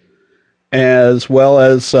Moravi, as well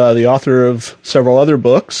as the author of several other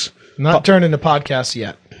books. Not turned into podcasts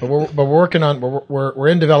yet, but we're working on. We're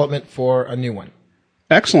in development for a new one.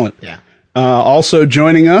 Excellent. Yeah. Also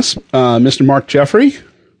joining us, Mr. Mark Jeffery.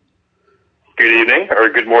 Good evening, or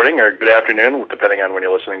good morning, or good afternoon, depending on when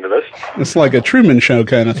you're listening to this. It's like a Truman Show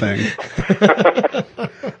kind of thing.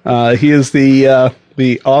 He is the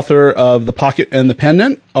author of The Pocket and the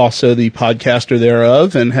Pendant, also the podcaster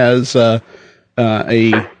thereof, and has a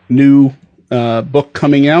new book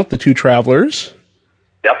coming out, The Two Travelers.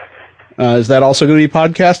 Yep. Is that also going to be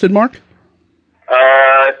podcasted, Mark?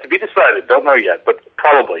 To be decided. Don't know yet, but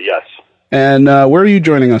probably, yes. And where are you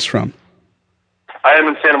joining us from? I am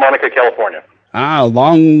in Santa Monica, California. Ah,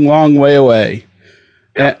 long, long way away.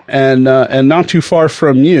 Yeah. And not too far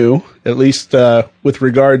from you, at least with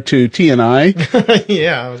regard to T and I.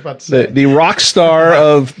 Yeah, I was about to say. The rock star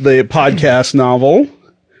of the podcast novel,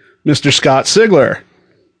 Mr. Scott Sigler.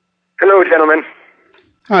 Hello, gentlemen.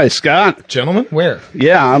 Hi, Scott. Gentlemen, where?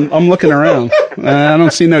 Yeah, I'm looking around. I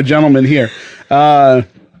don't see no gentleman here.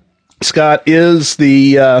 Scott is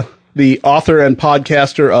the author and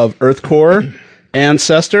podcaster of Earthcore,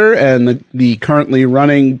 Ancestor, and the currently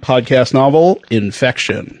running podcast novel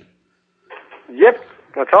Infection. Yep,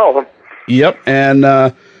 that's all of them. Yep,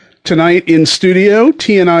 and tonight in studio,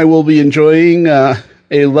 T and I will be enjoying a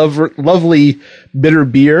lovely bitter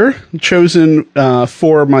beer chosen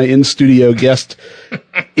for my in-studio guest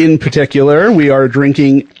in particular. We are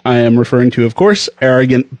drinking, I am referring to, of course,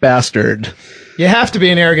 Arrogant Bastard. You have to be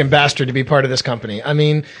an arrogant bastard to be part of this company. I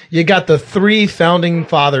mean, you got the 3 founding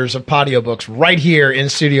fathers of Podiobooks right here in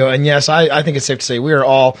studio, and yes, I think it's safe to say we are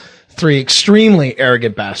all 3 extremely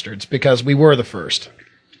arrogant bastards because we were the first.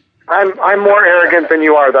 I'm more arrogant than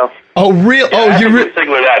you are, though. Oh, real? Yeah, oh, you're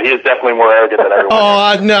Sigler that. He is definitely more arrogant than everyone.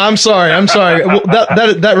 Oh, no, I'm sorry. Well,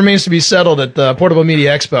 that remains to be settled at the Portable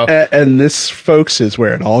Media Expo. And this, folks, is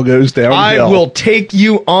where it all goes downhill. I will take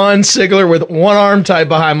you on, Sigler, with one arm tied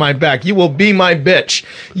behind my back. You will be my bitch.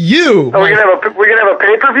 You. Oh, we're gonna have a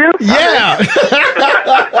pay-per-view? Yeah.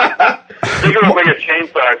 Sigler will make a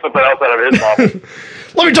chainsaw or something else out of his mouth.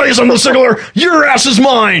 Let me tell you something, Sigler. Your ass is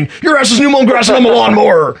mine. Your ass is new mown grass and I'm a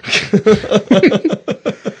lawnmower.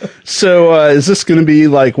 So, is this going to be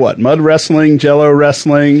like what? Mud wrestling, Jello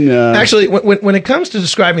wrestling? Actually, when it comes to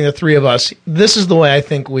describing the 3 of us, this is the way I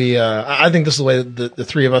think I think this is the way the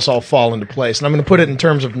 3 of us all fall into place. And I'm going to put it in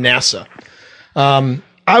terms of NASA.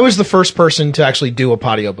 I was the first person to actually do a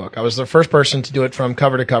Podiobook. I was the first person to do it from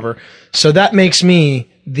cover to cover. So that makes me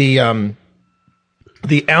the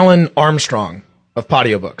Alan Armstrong of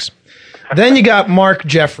Podiobooks. Then you got Mark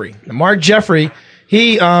Jeffery. Now, Mark Jeffery,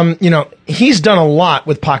 he, he's done a lot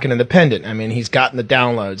with Pocket and the Pendant. I mean, he's gotten the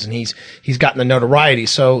downloads and he's gotten the notoriety.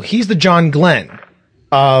 So he's the John Glenn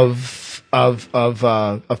of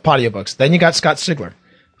Podiobooks. Then you got Scott Sigler,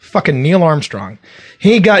 fucking Neil Armstrong.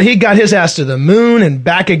 He got his ass to the moon and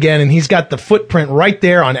back again, and he's got the footprint right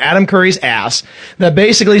there on Adam Curry's ass that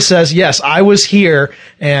basically says, yes, I was here,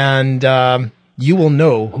 and you will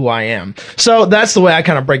know who I am. So that's the way I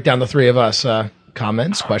kind of break down the 3 of us.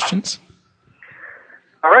 Comments, questions?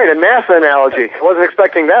 All right, a NASA analogy. I wasn't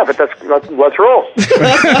expecting that, but let's roll.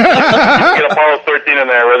 Get Apollo 13 in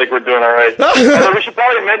there. I think we're doing all right. We should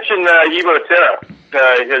probably mention Ivo Terra,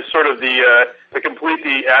 his sort of to complete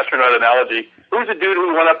the astronaut analogy. Who's the dude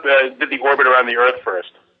who went up, did the orbit around the Earth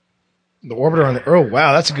first? The orbit around the Earth? Oh,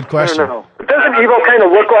 wow, that's a good question. I don't know. Doesn't Ivo kind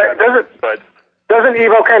of look like... Doesn't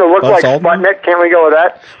Evo kind of look like Sputnik? Can't we go with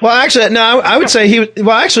that? Well, actually, no. I would say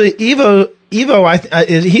Evo.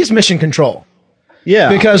 He's mission control. Yeah,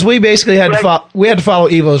 because we basically had to follow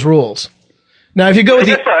Evo's rules. Now, if you go with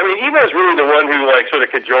Evo's really the one who sort of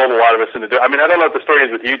cajoled a lot of us into doing. I mean, I don't know what the story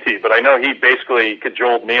is with UT, but I know he basically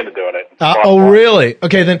cajoled me into doing it. Oh, really?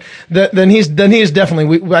 Okay, then he's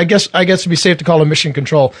definitely. I guess it'd be safe to call him mission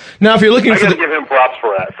control. Now, if you're looking, I got to give him props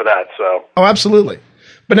for that. So. Oh, absolutely.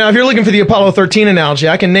 But now, if you're looking for the Apollo 13 analogy,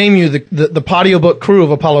 I can name you the Podiobook crew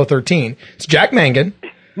of Apollo 13. It's Jack Mangan.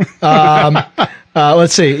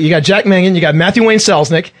 Let's see. You got Jack Mangan, you got Matthew Wayne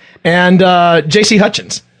Selznick, and J.C.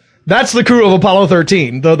 Hutchins. That's the crew of Apollo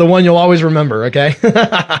 13, the one you'll always remember, okay?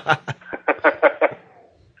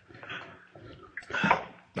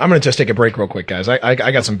 I'm going to just take a break real quick, guys. I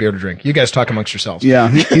got some beer to drink. You guys talk amongst yourselves. Yeah,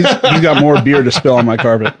 he's got more beer to spill on my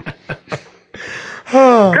carpet.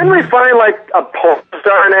 Couldn't we find a porn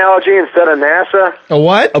star analogy instead of NASA? A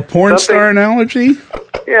what? A porn star analogy?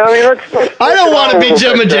 Yeah, I mean, let's I don't want to be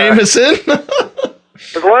Gemma Jameson. As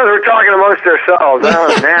long as we're talking amongst ourselves,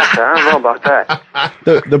 NASA, I don't know about that.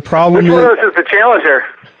 The problem Which one of us is the challenger?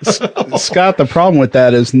 Scott, the problem with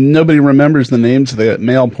that is nobody remembers the names of the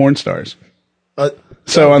male porn stars.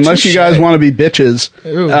 So unless you guys want to be bitches,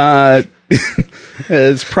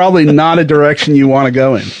 it's probably not a direction you want to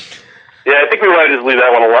go in. Yeah, I think we might just leave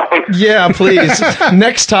that one alone. Yeah, please.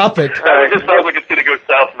 Next topic. It just sounds like it's going to go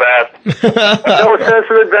south fast. No sense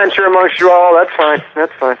of adventure amongst you all. That's fine.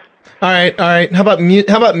 All right. How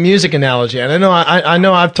about music analogy? And I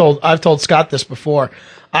know I've told Scott this before.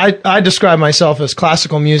 I describe myself as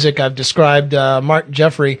classical music. I've described Mark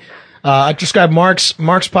Jeffery. I describe Mark's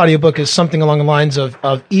Podiobook as something along the lines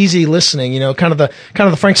of easy listening, kind of the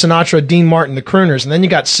Frank Sinatra, Dean Martin, the crooners, and then you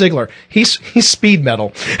got Sigler. He's speed metal,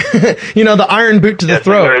 the iron boot to the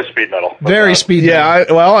throat. Very speed metal. Very speed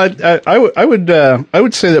metal. I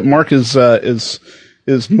would say that Mark is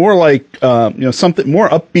more like something more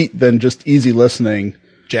upbeat than just easy listening.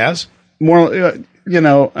 Jazz. More a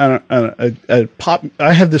pop.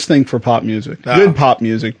 I have this thing for pop music, good pop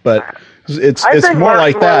music, but. It's more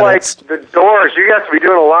like that. Like the Doors. You guys to be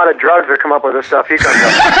doing a lot of drugs to come up with this stuff he comes up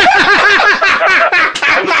with.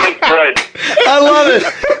 I'm the Pink Floyd. I love it.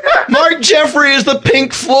 Mark Jeffery is the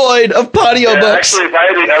Pink Floyd of Podiobooks. Yeah, actually, if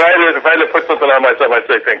I had to put something on myself, I'd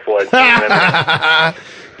say Pink Floyd.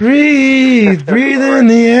 Breathe in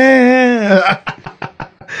the air.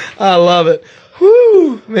 I love it.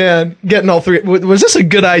 Whoo, man. Getting all three. Was this a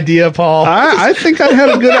good idea, Paul? I think I had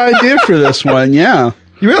a good idea for this one, yeah.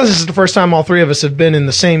 You realize this is the first time all three of us have been in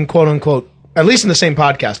the same quote-unquote, at least in the same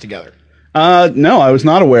podcast together. No, I was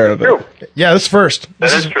not aware of it. True. Yeah, this is first.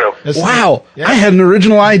 That is true. Wow, Yeah. I had an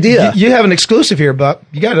original idea. You have an exclusive here, Buck.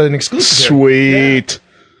 You got an exclusive here. Sweet.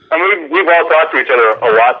 I mean, we've all talked to each other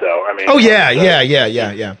a lot, though. I mean, Oh, yeah.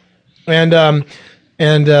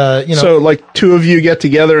 And, you know. So, like, two of you get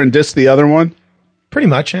together and diss the other one? Pretty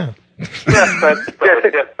much, yeah. that's it.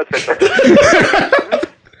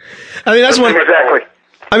 I mean, that's one. Exactly.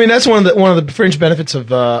 I mean, that's one of the fringe benefits of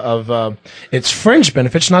it's fringe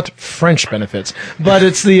benefits, not French benefits, but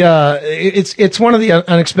it's the it's one of the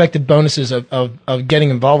unexpected bonuses of getting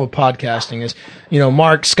involved with podcasting is, you know,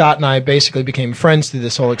 Mark, Scott, and I basically became friends through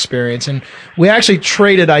this whole experience, and we actually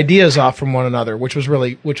traded ideas off from one another, which was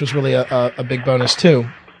really a big bonus too.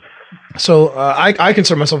 So I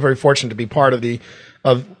consider myself very fortunate to be part of the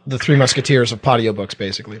Three Musketeers of Podiobooks,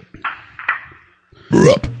 basically.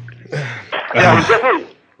 Yeah, it was definitely.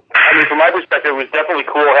 I mean, from my perspective, it was definitely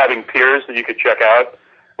cool having peers that you could check out,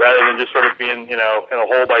 rather than just sort of being, you know, in a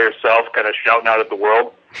hole by yourself, kind of shouting out at the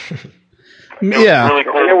world. Yeah. It was really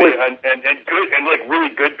cool to be, and good, and like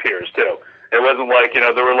really good peers too. It wasn't like, you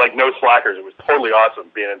know, there were like no slackers. It was totally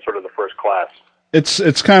awesome being in sort of the first class.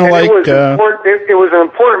 It's kind of like it was an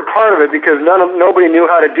important part of it because nobody knew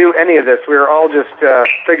how to do any of this. We were all just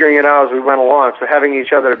figuring it out as we went along. So having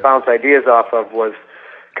each other to bounce ideas off of was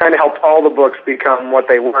kind of helped all the books become what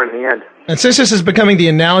they were in the end. And since this is becoming the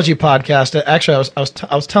analogy podcast, actually, I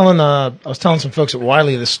was telling some folks at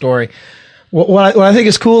Wiley this story. What I think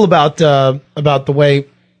is cool about the way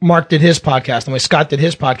Mark did his podcast, the way Scott did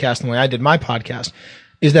his podcast, and the way I did my podcast,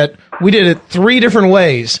 is that we did it three different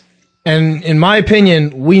ways, and in my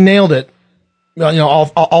opinion, we nailed it. You know,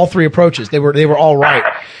 all three approaches. They were all right.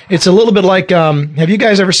 It's a little bit like have you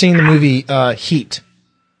guys ever seen the movie Heat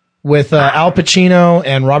with Al Pacino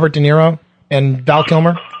and Robert De Niro and Val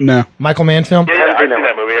Kilmer? No. Michael Mann film? Yeah, I've seen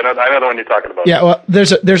that movie. I know the one you're talking about. Yeah, well,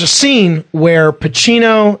 there's a scene where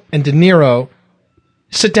Pacino and De Niro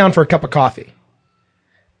sit down for a cup of coffee.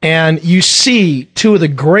 And you see two of the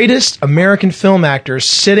greatest American film actors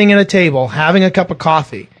sitting at a table having a cup of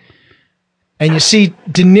coffee. And you see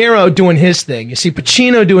De Niro doing his thing. You see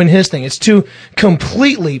Pacino doing his thing. It's two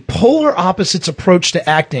completely polar opposites approach to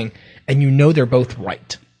acting, and you know they're both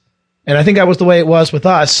right. And I think that was the way it was with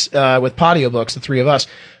us, with Podiobooks, the three of us.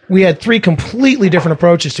 We had three completely different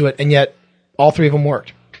approaches to it, and yet all three of them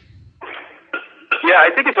worked. Yeah,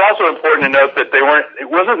 I think it's also important to note that it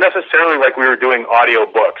wasn't necessarily like we were doing audio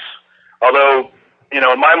books. Although, you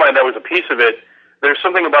know, in my mind that was a piece of it. There's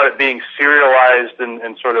something about it being serialized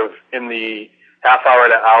and sort of in the half hour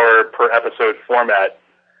to hour per episode format,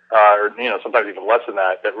 or, you know, sometimes even less than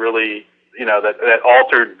that, that really, you know, that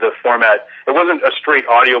altered the format. It wasn't a straight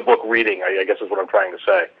audiobook reading, I guess is what I'm trying to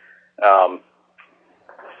say.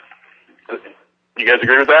 You guys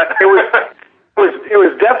agree with that? It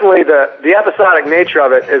was definitely the episodic nature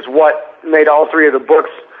of it is what made all three of the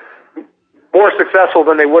books more successful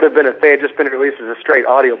than they would have been if they had just been released as a straight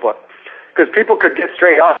audiobook. Because people could get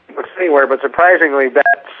straight audiobooks anywhere, but surprisingly,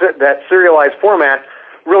 that serialized format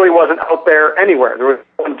really wasn't out there anywhere. There was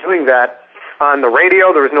no one doing that on the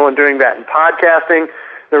radio. There was no one doing that in podcasting.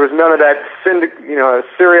 There was none of that,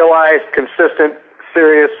 serialized, consistent,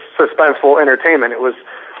 serious, suspenseful entertainment. It was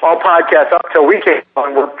all podcasts up till we came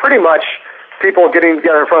on were pretty much people getting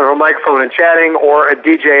together in front of a microphone and chatting or a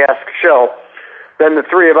DJ-esque show. Then the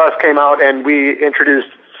three of us came out and we introduced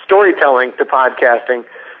storytelling to podcasting,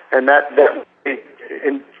 and that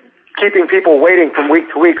in keeping people waiting from week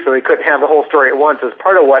to week so they couldn't have the whole story at once is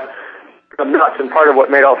part of what nuts and part of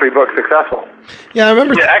what made all three books successful. Yeah, I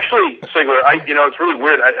remember. Yeah, actually, Sigler, it's really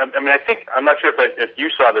weird. I'm not sure if you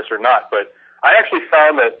saw this or not, but I actually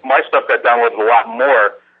found that my stuff got downloaded a lot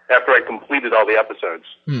more after I completed all the episodes,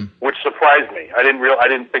 which surprised me. I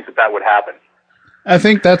didn't think that would happen. I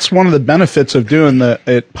think that's one of the benefits of doing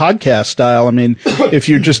it podcast style. I mean, if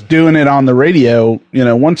you're just doing it on the radio, you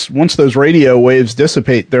know, once those radio waves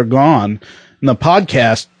dissipate, they're gone. And the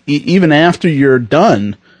podcast, even after you're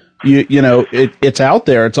done, you know, it's out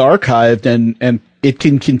there, it's archived, and it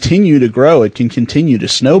can continue to grow. It can continue to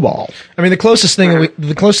snowball. I mean, the closest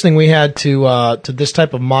thing we had to this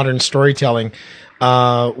type of modern storytelling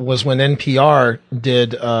was when NPR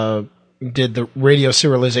did the radio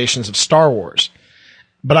serializations of Star Wars.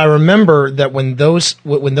 But I remember that when those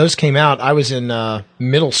came out, I was in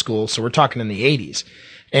middle school, so we're talking in the 80s.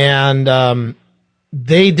 And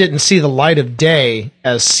they didn't see the light of day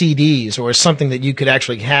as CDs or as something that you could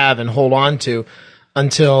actually have and hold on to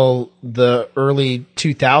until the early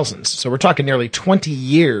 2000s. So we're talking nearly 20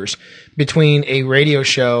 years between a radio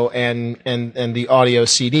show and the audio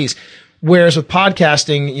CDs. Whereas with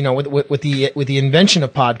podcasting, you know, with the invention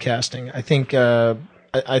of podcasting, I think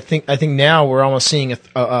now we're almost seeing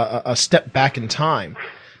a step back in time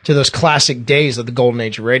to those classic days of the golden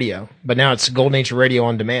age of radio. But now it's golden age of radio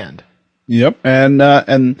on demand. Yep, and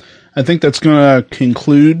I think that's going to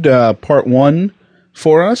conclude part 1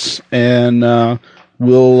 for us, and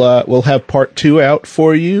we'll have part 2 out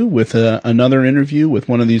for you with another interview with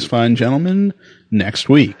one of these fine gentlemen next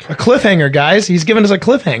week. A cliffhanger, guys. He's given us a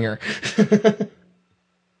cliffhanger. It's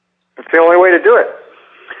the only way to do it.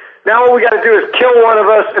 Now what we got to do is kill one of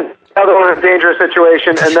us and the other one in a dangerous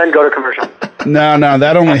situation, and then go to commercial. No,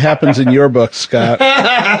 that only happens in your book, Scott.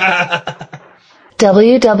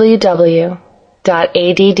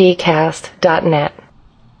 www.addcast.net.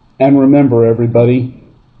 And remember, everybody,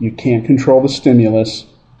 you can't control the stimulus,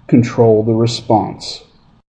 control the response.